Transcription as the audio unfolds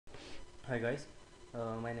Hi guys,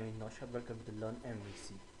 my name is Naushad. Welcome to Learn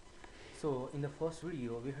MVC. So in the first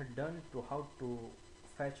video we had done to how to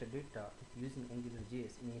fetch a data using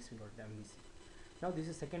Angularjs in ASP.MVC. Now this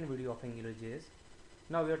is second video of Angularjs.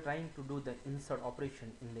 Now we are trying to do the insert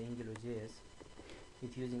operation in the Angularjs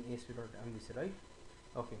with using ASP.MVC, right?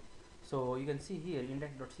 Okay. So you can see here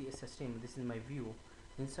index.cshtml. This is my view.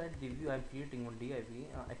 Inside the view I am creating one div.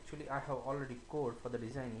 Actually I have already code for the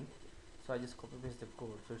designing, so I just copy paste the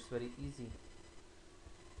code, so it's very easy.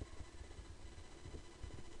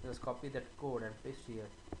 Just copy that code and paste here,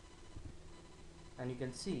 and you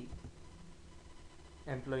can see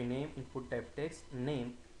employee name, input type text,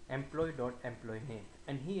 name, employee.employee name,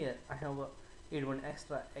 and here I have add one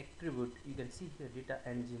extra attribute. You can see here data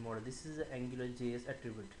ng model. This is an AngularJS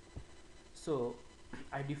attribute. So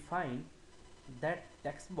I define that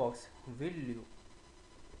text box value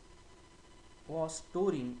was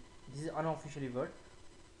storing, this is unofficially word,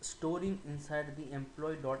 storing inside the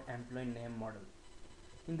employee.employee name model.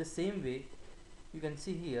 In the same way, you can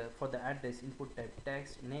see here for the address, input type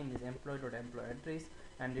text, name is employee.employee address,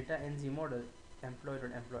 and data ng model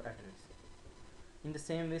employee.employee address. In the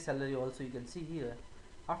same way, salary also you can see here.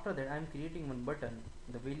 After that I am creating one button,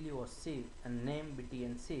 the value was save and name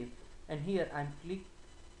btn save, and here I'm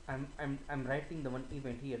writing the one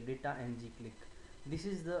event here, data ng click. This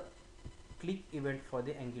is the click event for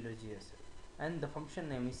the AngularJS, and the function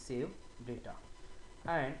name is save data,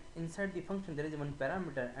 and inside the function there is one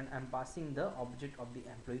parameter, and I'm passing the object of the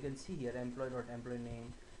employee. You can see here employee.employee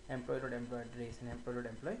name, employee.employee address, and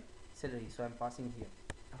employee.employee salary, so I'm passing here.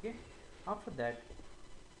 Okay, after that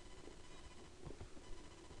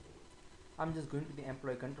I'm just going to the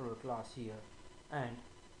employee controller class here, and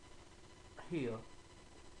here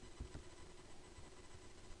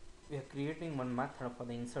we are creating one method for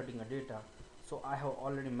the inserting a data. So I have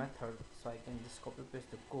already method, so I can just copy paste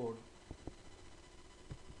the code.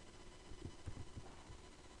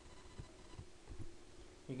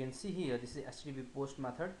 You can see here this is HTTP post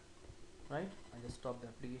method, right? I just stop the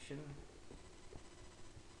application,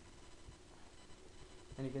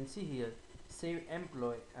 and you can see here save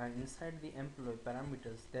employee, and inside the employee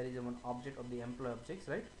parameters there is one object of the employee objects,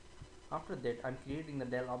 right? After that I'm creating the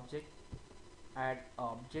del object, add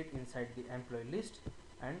object inside the employee list,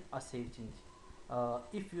 and a save change.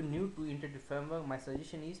 If you're new to Entity Framework, my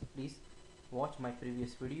suggestion is please watch my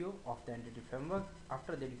previous video of the Entity Framework.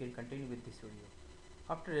 After that you can continue with this video.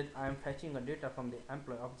 After that I am fetching a data from the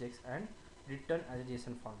employee objects and return as a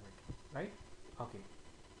JSON format, right? Okay,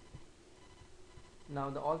 now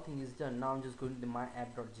the all thing is done. Now I'm just going to the my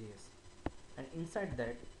app.js, and inside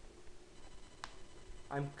that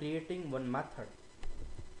I'm creating one method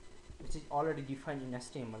which is already defined in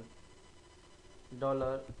HTML,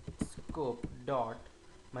 $scope dot,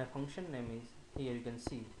 my function name is, here you can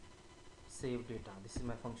see save data. This is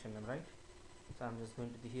my function name, right? So I'm just going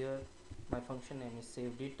to the here, my function name is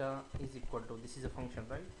save data is equal to, this is a function,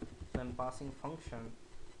 right? So I'm passing function,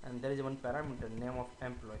 and there is one parameter, name of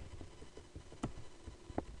employee.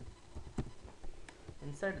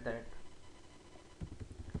 Inside that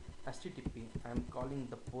HTTP I'm calling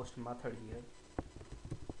the post method here,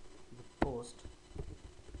 the post,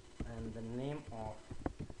 and the name of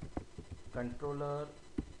controller,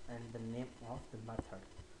 and the name of the method.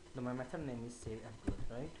 My method name is save employee,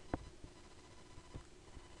 right?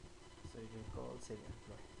 So you can call save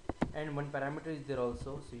employee, and one parameter is there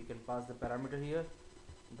also, so you can pass the parameter here.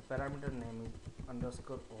 The parameter name is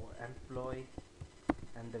underscore or employee,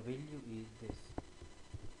 and the value is this.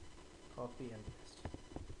 Copy and paste.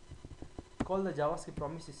 Call the JavaScript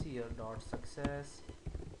promises here dot success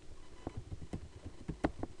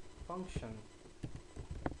function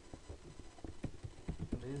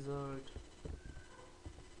result,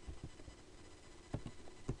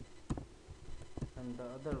 and the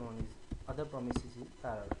other one is other promises is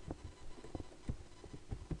error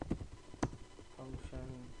function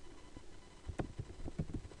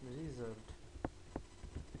result,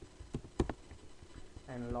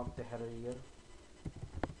 and log the error here.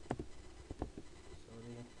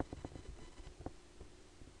 Sorry,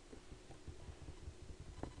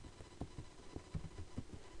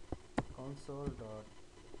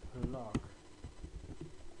 console.log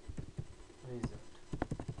result.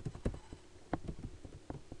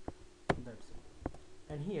 That's it.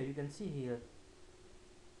 And here you can see here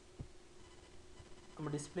I'm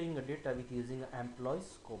displaying a data with using an employee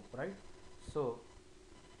scope, right? So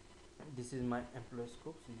this is my employee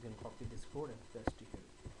scope, so you can copy this code and paste it here.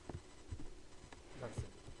 That's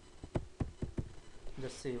it.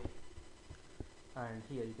 Just save, and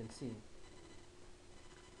here you can see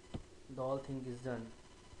the whole thing is done.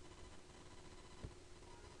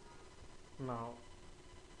 Now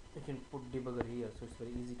you can put debugger here, so it's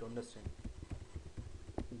very easy to understand.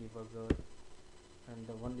 Debugger, and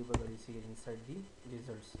the one debugger is here inside the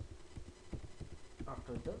results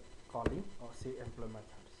after the calling or say employee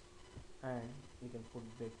methods, and you can put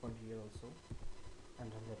breakpoint here also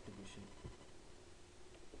and run the application.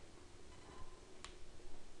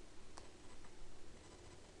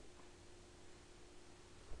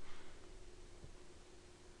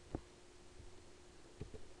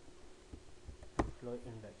 Employee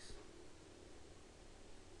index.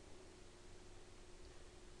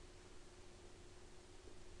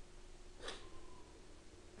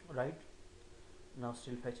 Right, now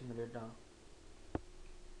still fetching the data.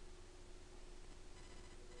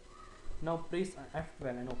 Now press F12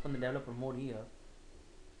 and open the developer mode here.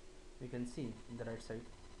 You can see in the right side.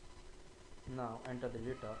 Now enter the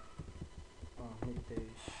data.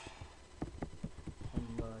 Nitesh,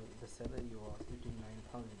 the salary was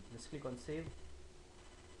 89,000. Just click on save.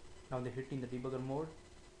 Now they're hitting the debugger mode.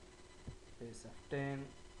 Press F10,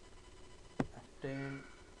 F10.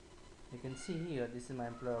 You can see here, this is my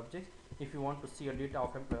employee object. If you want to see a data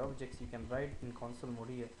of employee objects, you can write in console mode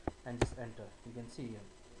here and just enter. You can see here,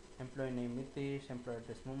 employee name Nitesh, employee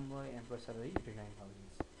address Mumbai, employee salary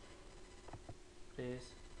 89,000.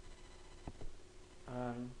 Press,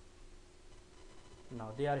 and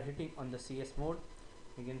now they are hitting on the CS mode.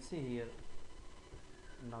 You can see here.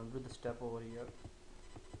 Now do the step over here,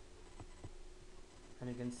 and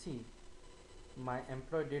you can see my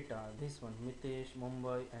employee data, this one Mitesh,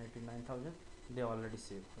 Mumbai and 89,000, they already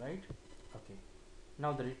saved, right? Okay,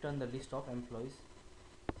 now they return the list of employees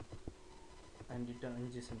and return in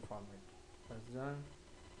JSON format. That's done.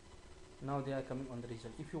 Now they are coming on the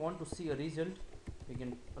result. If you want to see a result, you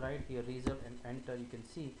can write here result and enter. You can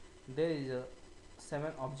see there is a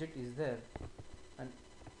 7 object is there, and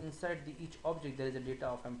inside the each object there is a data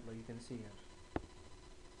of employee. You can see here,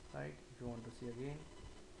 right? If you want to see again,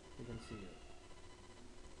 you can see here.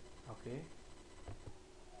 Okay,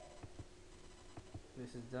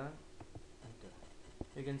 this is done. Enter.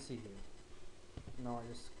 You can see here. Now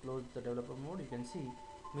I just close the developer mode. You can see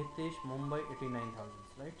Mitesh, Mumbai 89,000,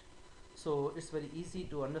 right? So it's very easy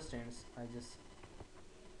to understand. I just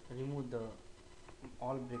remove the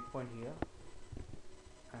all breakpoint here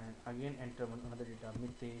and again enter another data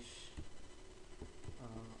Mitesh,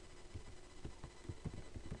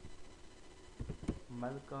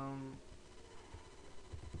 Malcolm.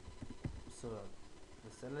 So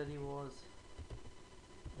the salary was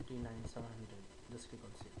 89,700. Just click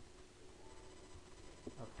on save.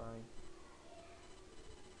 F5.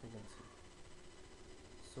 You can see.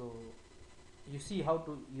 So you see how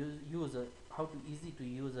to use a how to easy to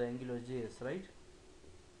use a Angularjs, right?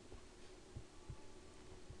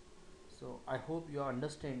 So I hope you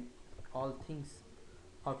understand all things,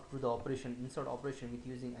 how to do the operation, insert operation with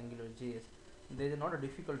using Angularjs. There is not a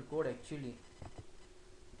difficult code actually,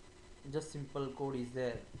 just simple code is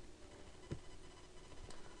there.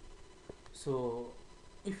 So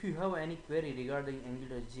if you have any query regarding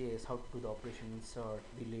Angularjs, how to do the operation insert,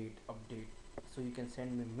 delete, update, so you can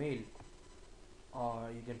send me mail or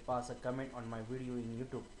you can pass a comment on my video in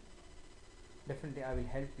YouTube. Definitely I will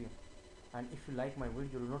help you. And if you like my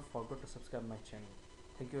video, do not forget to subscribe my channel.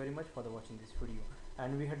 Thank you very much for watching this video,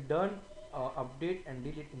 and we had done update and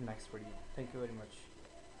delete in next video. Thank you very much.